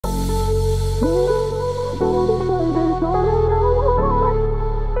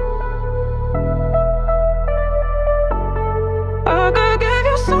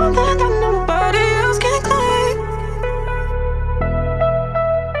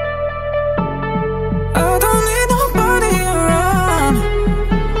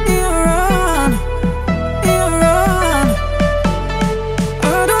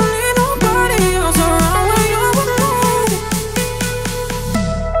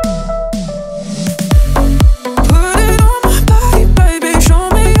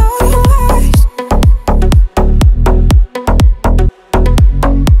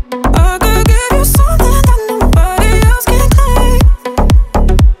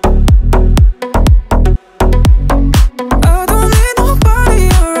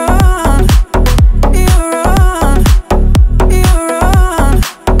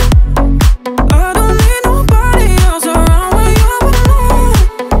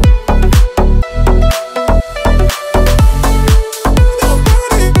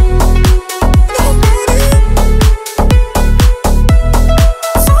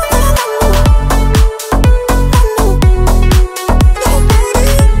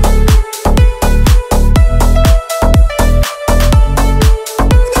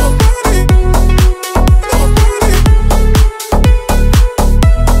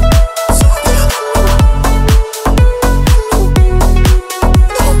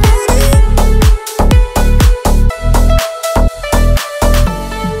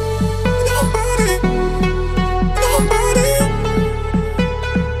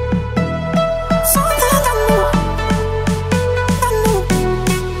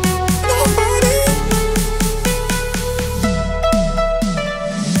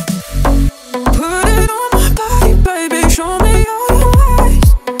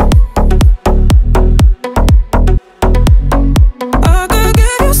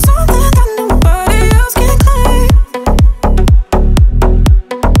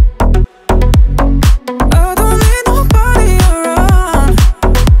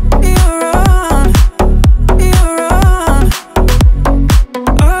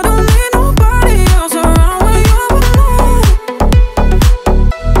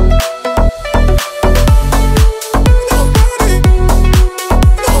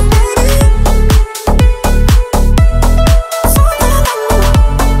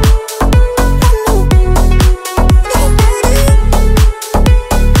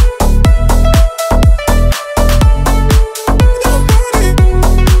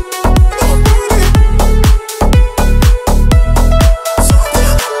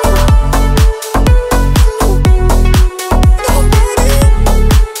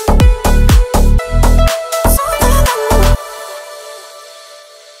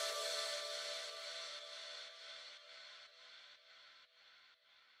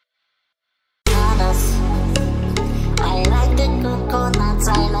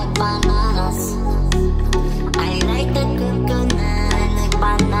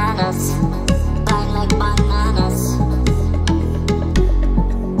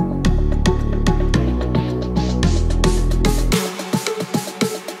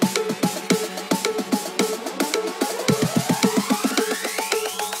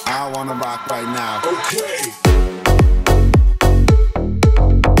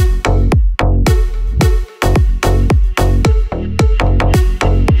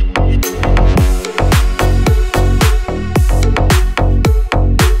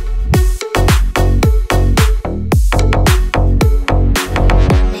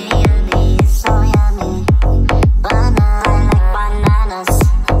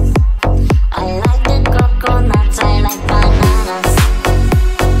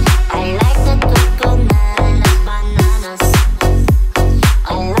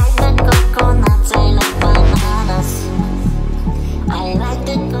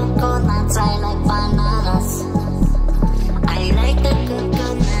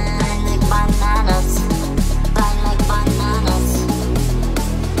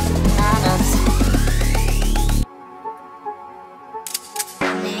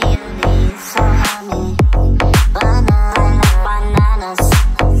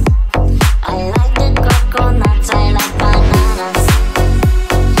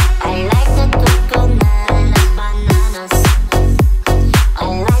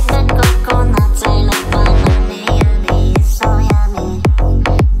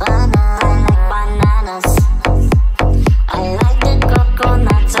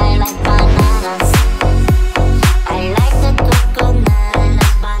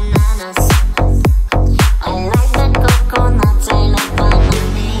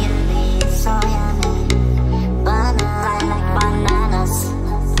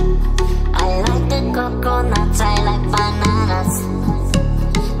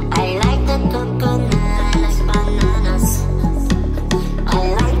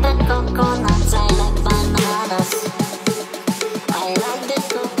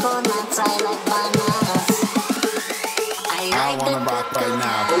I wanna rock right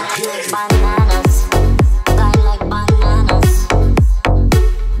now. Okay. Bananas, I like bananas.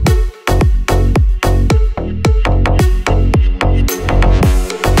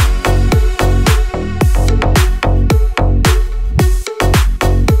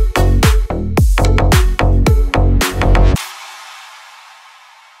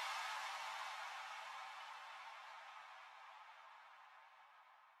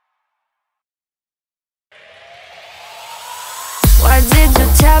 Why did you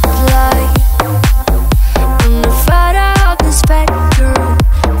tap like on the photo of this bad girl,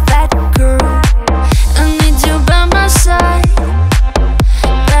 bad girl? I need you by my side,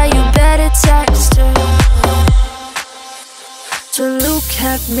 but you better text her to look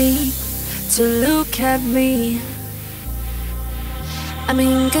at me, to look at me. I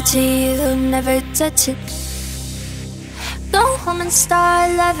mean, good you'll never touch it. Go home and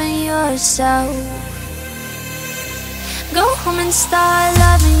start loving yourself. Go home and start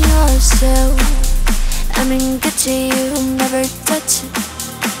loving yourself. I mean, good to you, never touch it.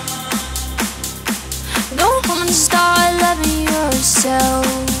 Go home and start loving yourself.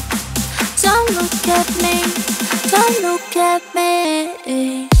 Don't look at me, don't look at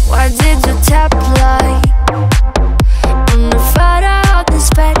me. Why did you tap like on the photo of this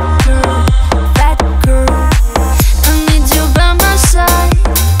bad girl, bad girl? I need you by my side,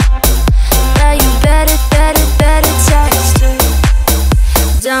 but you better text her.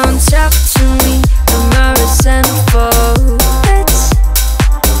 Don't talk to me, I'm not resentful.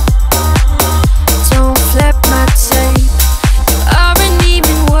 Don't flip my tape. You aren't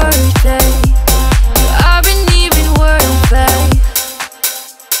even worth it. You aren't even worth it.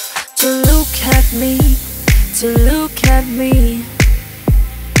 To look at me, to look at me.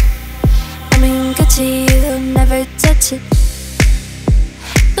 I mean, good to you, never touch it.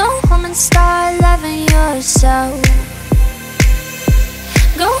 Go home and start loving yourself.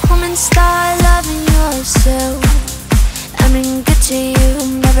 Go home and start loving yourself.